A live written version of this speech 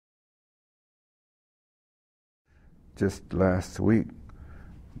just last week,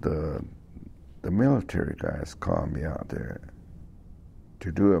 the military guys called me out there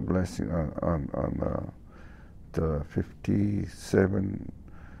to do a blessing on the 57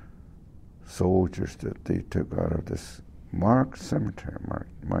 soldiers that they took out of this marked cemetery,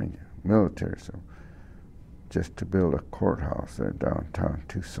 mind you, military, so just to build a courthouse there downtown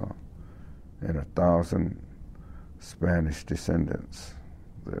Tucson, and 1,000 Spanish descendants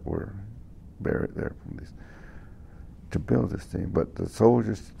that were buried there from this to build this thing. But the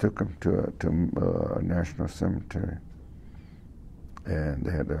soldiers took them to a national cemetery, and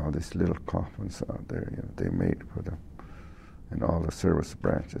they had all these little coffins out there, they made for them, and all the service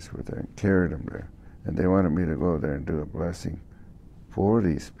branches were there and carried them there. And they wanted me to go there and do a blessing for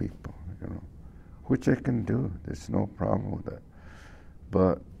these people, which I can do. There's no problem with that.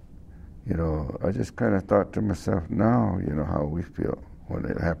 But, I just kind of thought to myself, now, how we feel when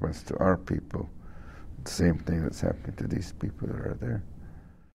it happens to our people, the same thing that's happening to these people that are there.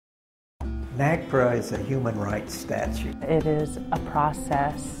 Nagpra is a human rights statute. It is a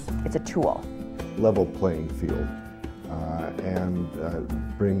process. It's a tool. Level playing field and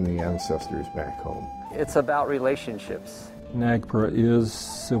bring the ancestors back home. It's about relationships. Nagpra is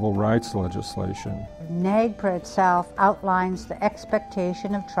civil rights legislation. Nagpra itself outlines the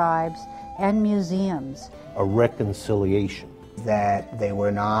expectation of tribes and museums. A reconciliation. That they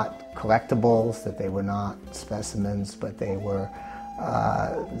were not collectibles, that they were not specimens, but they were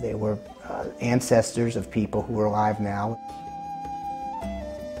ancestors of people who are alive now.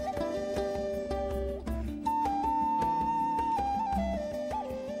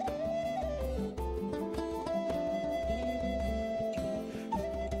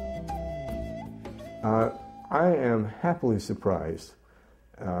 I am happily surprised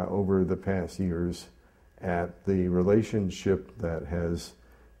over the past years at the relationship that has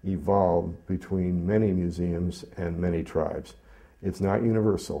evolved between many museums and many tribes. It's not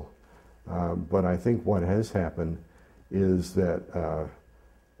universal, but I think what has happened is that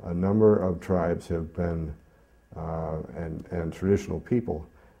a number of tribes have been, and traditional people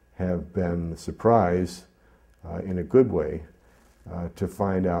have been surprised in a good way to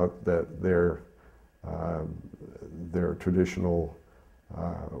find out that their traditional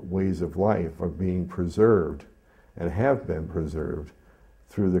ways of life are being preserved and have been preserved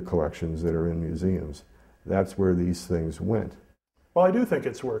through the collections that are in museums. That's where these things went. Well, I do think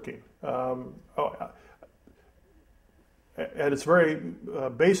it's working. At its very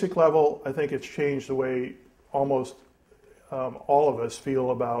basic level, I think it's changed the way almost all of us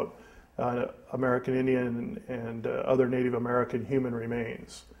feel about American Indian and other Native American human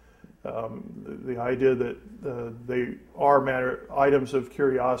remains. The idea that they are items of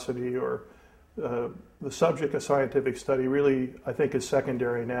curiosity or the subject of scientific study really, I think, is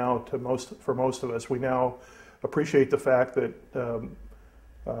secondary now for most of us. We now appreciate the fact that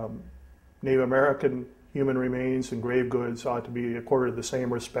Native American human remains and grave goods ought to be accorded the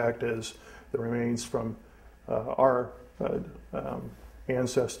same respect as the remains from our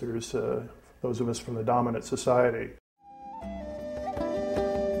ancestors, those of us from the dominant society.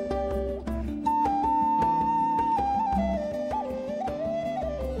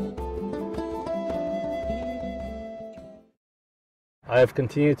 I have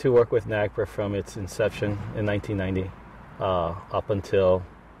continued to work with Nagpra from its inception in 1990 up until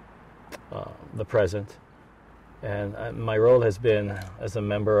the present. And my role has been as a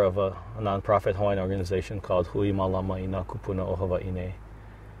member of a nonprofit Hawaiian organization called Hui Malama Ina Kupuna Ohava Ine.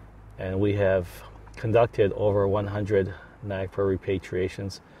 And we have conducted over 100 Nagpra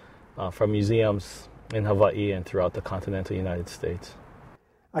repatriations from museums in Hawaii and throughout the continental United States.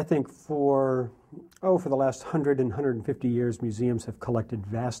 I think for the last 100 and 150 years, museums have collected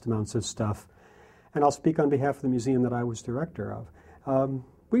vast amounts of stuff. And I'll speak on behalf of the museum that I was director of.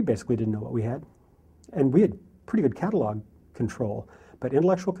 We basically didn't know what we had. And we had pretty good catalog control. But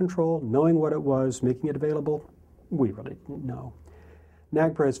intellectual control, knowing what it was, making it available, we really didn't know.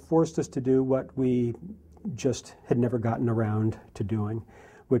 Nagpra has forced us to do what we just had never gotten around to doing,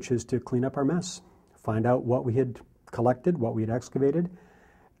 which is to clean up our mess, find out what we had collected, what we had excavated,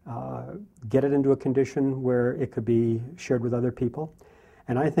 get it into a condition where it could be shared with other people.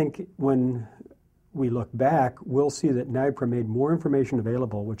 And I think when we look back, we'll see that Nagpra made more information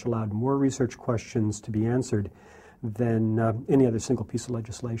available, which allowed more research questions to be answered than any other single piece of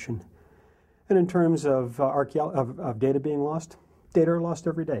legislation. And in terms of data being lost, data are lost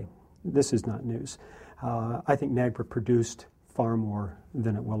every day. This is not news. I think Nagpra produced far more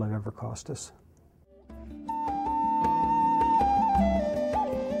than it will have ever cost us.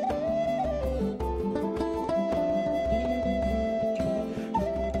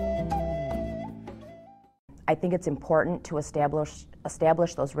 I think it's important to establish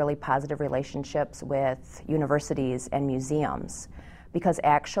those really positive relationships with universities and museums, because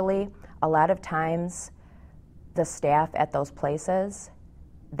actually a lot of times the staff at those places,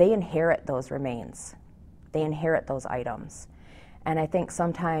 they inherit those remains. They inherit those items. And I think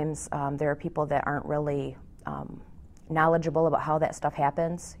sometimes there are people that aren't really knowledgeable about how that stuff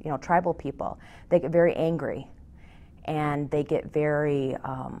happens. You know, tribal people, they get very angry and they get very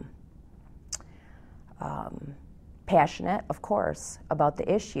passionate, of course, about the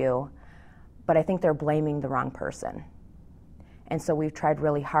issue, but I think they're blaming the wrong person. And so we've tried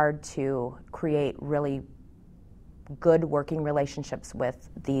really hard to create really good working relationships with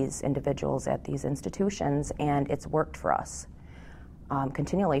these individuals at these institutions, and it's worked for us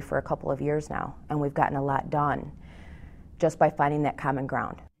continually for a couple of years now, and we've gotten a lot done just by finding that common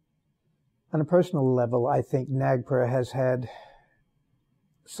ground. On a personal level, I think Nagpra has had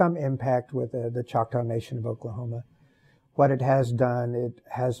some impact with the Choctaw Nation of Oklahoma. What it has done, it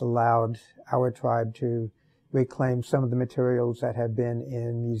has allowed our tribe to reclaim some of the materials that have been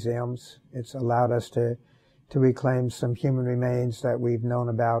in museums. It's allowed us to reclaim some human remains that we've known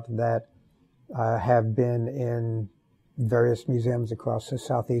about that have been in various museums across the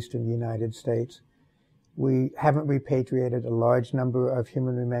southeastern United States. We haven't repatriated a large number of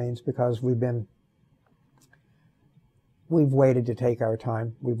human remains because we've waited to take our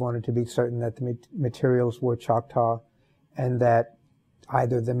time. We've wanted to be certain that the materials were Choctaw and that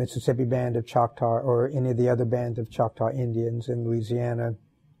either the Mississippi Band of Choctaw or any of the other bands of Choctaw Indians in Louisiana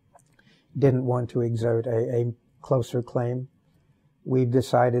didn't want to exert a closer claim. We've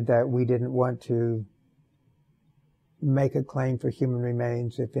decided that we didn't want to make a claim for human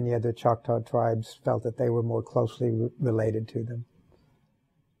remains if any other Choctaw tribes felt that they were more closely related to them.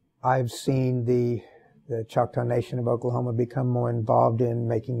 I've seen the Choctaw Nation of Oklahoma become more involved in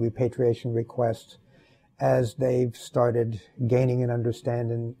making repatriation requests as they've started gaining an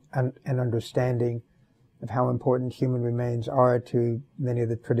understanding of how important human remains are to many of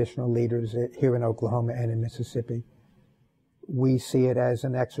the traditional leaders here in Oklahoma and in Mississippi. We see it as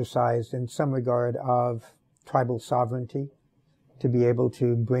an exercise in some regard of tribal sovereignty, to be able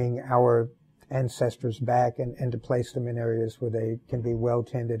to bring our ancestors back and to place them in areas where they can be well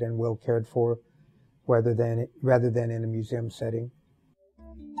tended and well cared for, rather than in a museum setting.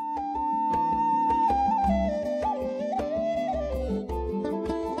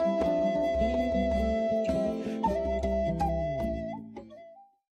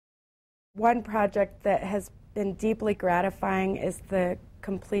 One project that has been deeply gratifying is the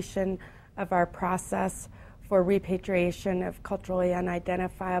completion of our process for repatriation of culturally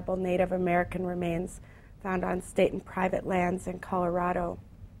unidentifiable Native American remains found on state and private lands in Colorado.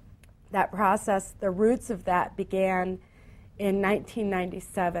 That process, the roots of that began in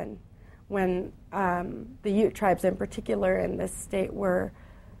 1997 when the Ute tribes in particular in this state were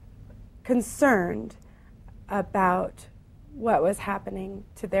concerned about what was happening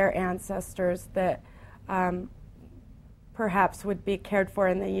to their ancestors that perhaps would be cared for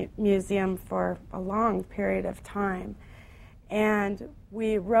in the museum for a long period of time. And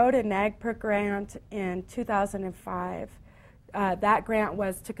we wrote a Nagpra grant in 2005. That grant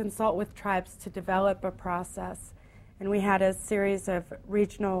was to consult with tribes to develop a process. And we had a series of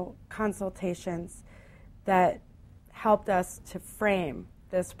regional consultations that helped us to frame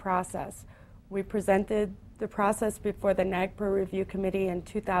this process. We presented the process before the Nagpra Review Committee in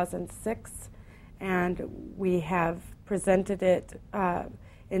 2006, and we have presented it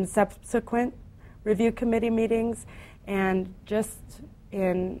in subsequent review committee meetings, and just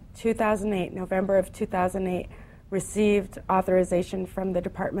in 2008, November of 2008, received authorization from the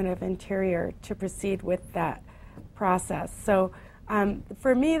Department of Interior to proceed with that process. So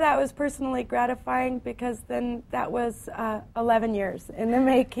for me, that was personally gratifying because then that was 11 years in the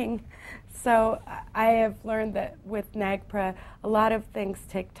making. So I have learned that with Nagpra, a lot of things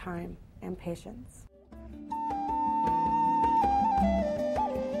take time and patience.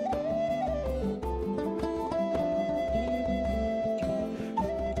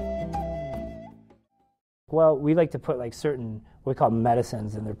 Well, we like to put like certain, what we call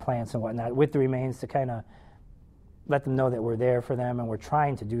medicines in their plants and whatnot with the remains to kind of let them know that we're there for them and we're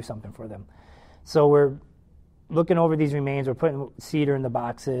trying to do something for them. So we're looking over these remains, we're putting cedar in the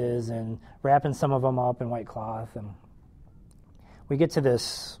boxes and wrapping some of them up in white cloth. And we get to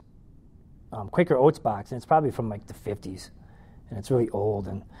this Quaker Oats box, and it's probably from like the 50s, and it's really old.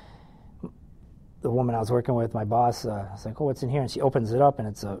 And the woman I was working with, my boss, was like, oh, what's in here? And she opens it up, and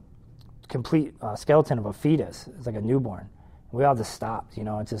it's a complete skeleton of a fetus. It's like a newborn. We all just stopped, you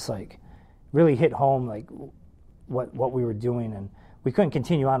know. It's just like really hit home, like what we were doing and we couldn't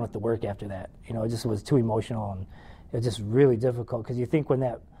continue on with the work after that. You know, it just was too emotional, and it was just really difficult, because you think when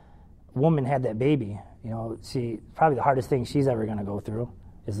that woman had that baby, you know, probably the hardest thing she's ever going to go through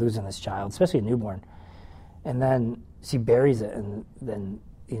is losing this child, especially a newborn. And then she buries it, and then,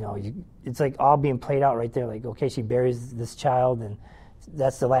 you know, it's like all being played out right there. Like, okay, she buries this child, and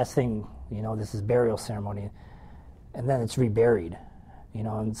that's the last thing, you know, this is burial ceremony. And then it's reburied, you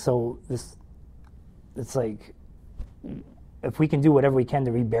know, and so it's like, if we can do whatever we can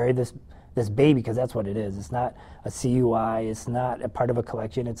to rebury this baby, because that's what it is. It's not a CUI. It's not a part of a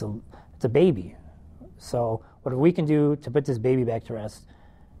collection. It's a baby. So whatever we can do to put this baby back to rest,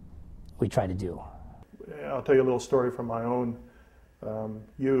 we try to do. I'll tell you a little story from my own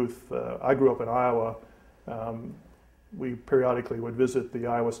youth. I grew up in Iowa. We periodically would visit the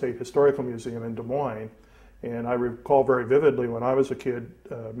Iowa State Historical Museum in Des Moines. And I recall very vividly when I was a kid,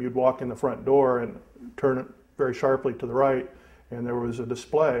 you'd walk in the front door and turn it very sharply to the right, and there was a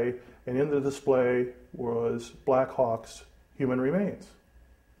display, and in the display was Black Hawk's human remains,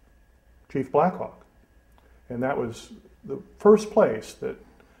 Chief Black Hawk. And that was the first place that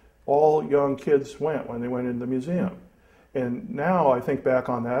all young kids went when they went into the museum. And now I think back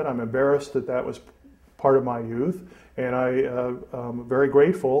on that, I'm embarrassed that that was part of my youth, and I am very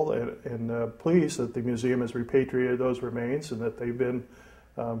grateful and pleased that the museum has repatriated those remains and that they've been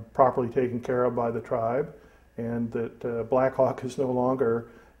properly taken care of by the tribe, and that Black Hawk is no longer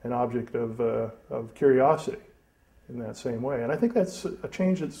an object of curiosity in that same way. And I think that's a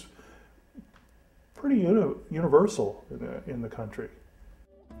change that's pretty universal in the country.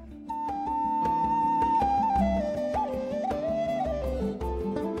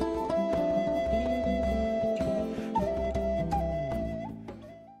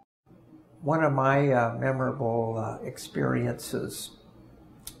 One of my memorable experiences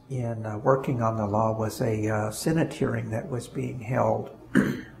in working on the law was a Senate hearing that was being held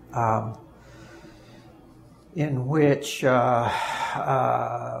in which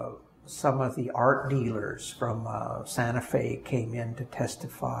some of the art dealers from Santa Fe came in to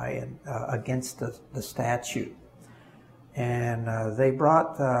testify against the statute. And they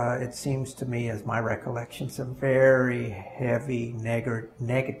brought, it seems to me, as my recollection, some very heavy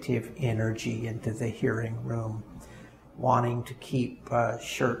negative energy into the hearing room, wanting to keep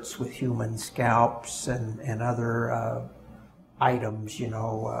shirts with human scalps and other items, you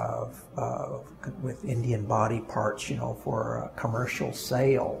know, with Indian body parts, you know, for commercial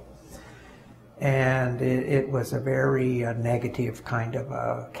sale. And it was a very negative kind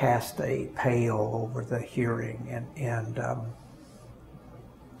of cast a pale over the hearing, and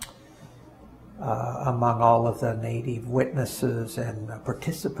among all of the Native witnesses and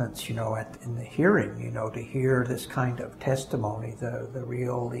participants, you know, in the hearing, you know, to hear this kind of testimony, the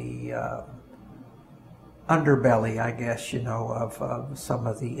really underbelly, I guess, you know, of some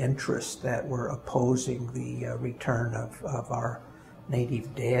of the interests that were opposing the return of our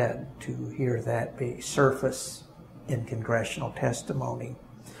Native dead, to hear that be surface in congressional testimony.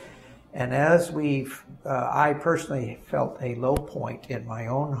 And as I personally felt a low point in my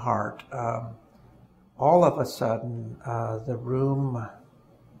own heart, all of a sudden the room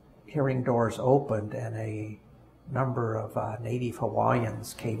hearing doors opened and a number of Native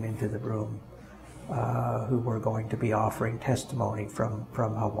Hawaiians came into the room who were going to be offering testimony from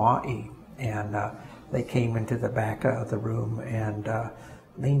Hawaii. And they came into the back of the room and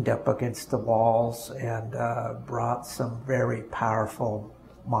leaned up against the walls and brought some very powerful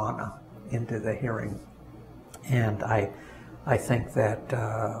mana into the hearing. And I think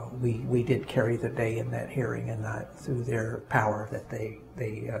that we did carry the day in that hearing, and that through their power that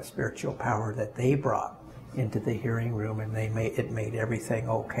the spiritual power that they brought into the hearing room, and it made everything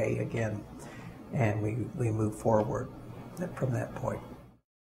okay again. And we moved forward from that point.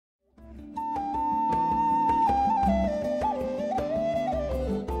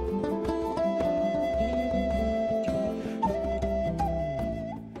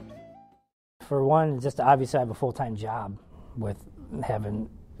 For one, just obviously I have a full-time job with having,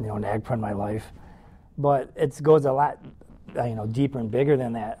 you know, Nagpra in my life, but it goes a lot, you know, deeper and bigger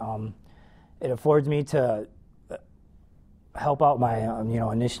than that. It affords me to help out my, you know,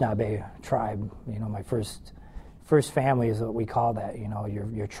 Anishinaabe tribe. You know, my first family is what we call that. You know,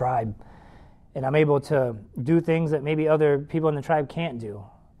 your tribe, and I'm able to do things that maybe other people in the tribe can't do,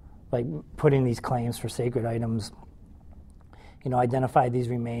 like putting these claims for sacred items. You know, identify these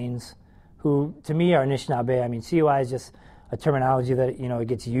remains, who to me are Anishinaabe. I mean, CUI is just a terminology that, you know, it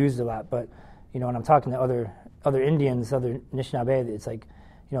gets used a lot, but, you know, when I'm talking to other Indians, other Anishinaabe, it's like,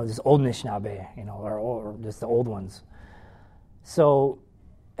 you know, this old Anishinaabe, you know, or just the old ones. So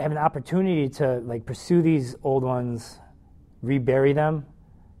I have an opportunity to, like, pursue these old ones rebury them,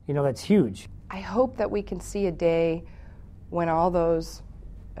 you know, that's huge. I hope that we can see a day when all those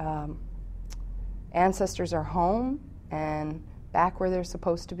ancestors are home and back where they're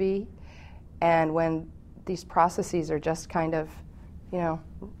supposed to be, and when these processes are just kind of, you know,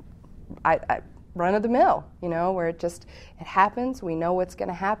 run of the mill, you know, where it happens, we know what's going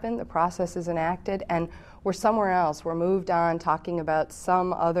to happen, the process is enacted, and we're somewhere else. We're moved on talking about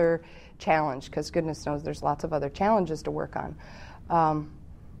some other challenge, because goodness knows there's lots of other challenges to work on.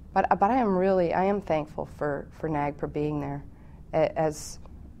 But I am thankful for Nagpra being there, as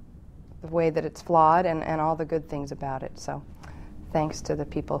the way that it's flawed and all the good things about it. So thanks to the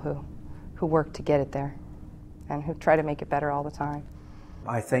people who work to get it there and who try to make it better all the time.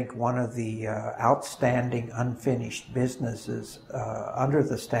 I think one of the outstanding unfinished businesses under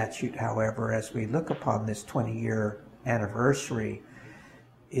the statute, however, as we look upon this 20-year anniversary,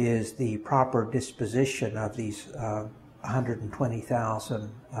 is the proper disposition of these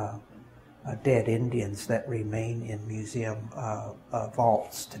 120,000 dead Indians that remain in museum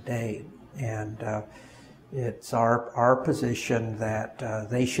vaults today. And it's our position that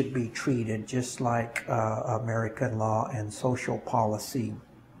they should be treated just like American law and social policy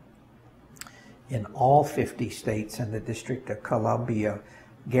in all 50 states and the District of Columbia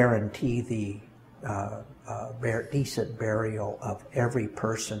guarantee the decent burial of every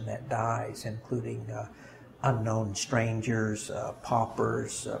person that dies, including unknown strangers,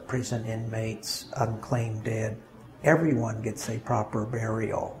 paupers, prison inmates, unclaimed dead. Everyone gets a proper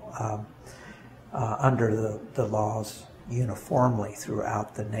burial under the laws uniformly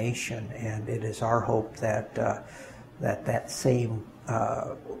throughout the nation, and it is our hope that that same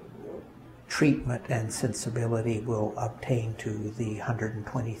treatment and sensibility will obtain to the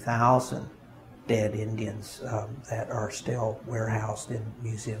 120,000 dead Indians that are still warehoused in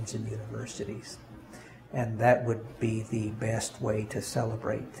museums and universities. And that would be the best way to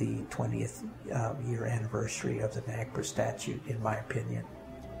celebrate the 20th year anniversary of the Nagpra statute, in my opinion.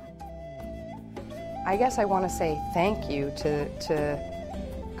 I guess I want to say thank you to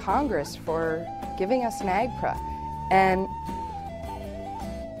Congress for giving us Nagpra. And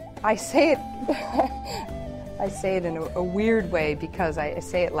I say it in a weird way, because I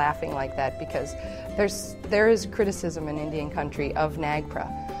say it laughing like that, because there is criticism in Indian country of Nagpra.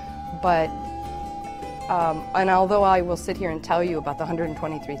 But and although I will sit here and tell you about the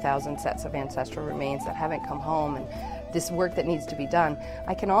 123,000 sets of ancestral remains that haven't come home and this work that needs to be done,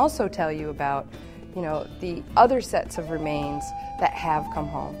 I can also tell you about, you know, the other sets of remains that have come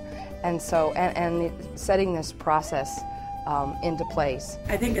home. And so, and setting this process into place.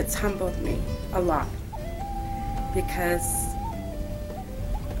 I think it's humbled me a lot, because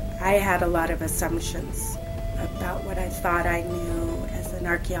I had a lot of assumptions about what I thought I knew as an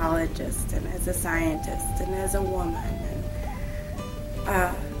archaeologist and as a scientist and as a woman.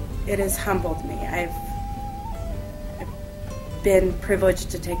 And it has humbled me. I've been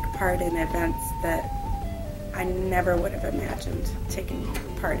privileged to take part in events that I never would have imagined taking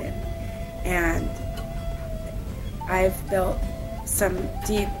part in. And I've built some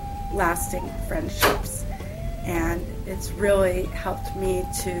deep, lasting friendships, and it's really helped me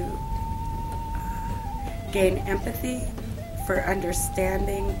to gain empathy for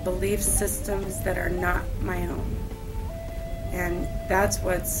understanding belief systems that are not my own. And that's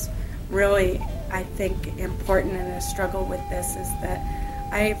what's really, I think, important in a struggle with this, is that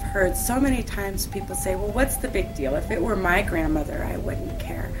I've heard so many times people say, well, what's the big deal? If it were my grandmother, I wouldn't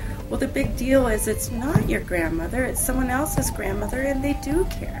care. Well, the big deal is it's not your grandmother, it's someone else's grandmother, and they do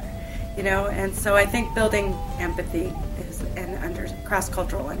care. You know, and so I think building empathy and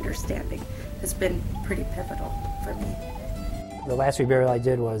cross-cultural understanding has been pretty pivotal for me. The last reburial I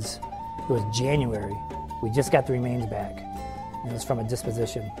did was January. We just got the remains back. It was from a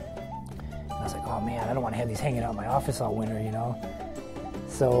disposition. And I was like, oh man, I don't want to have these hanging out in my office all winter, you know.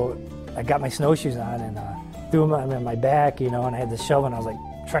 So I got my snowshoes on and threw them on my back, you know, and I had the shovel, and I was like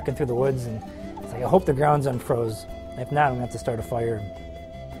trekking through the woods, and it's like, I hope the ground's unfroze. If not, I'm gonna have to start a fire.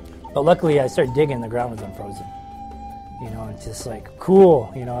 But luckily I started digging and the ground was unfrozen. You know, it's just like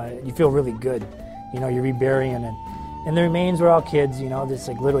cool, you know, you feel really good. You know, you're reburying, and the remains were all kids, you know, just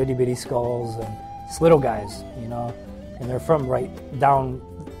like little itty bitty skulls and just little guys, you know, and they're from right down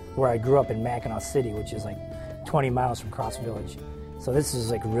where I grew up in Mackinac City, which is like 20 miles from Cross Village. So this is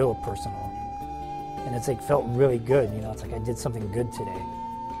like real personal. And it's like felt really good, you know, it's like I did something good today.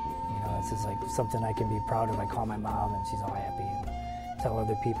 You know, it's just like something I can be proud of. I call my mom and she's all happy and tell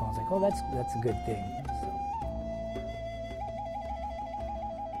other people. I was like, oh, that's a good thing. So.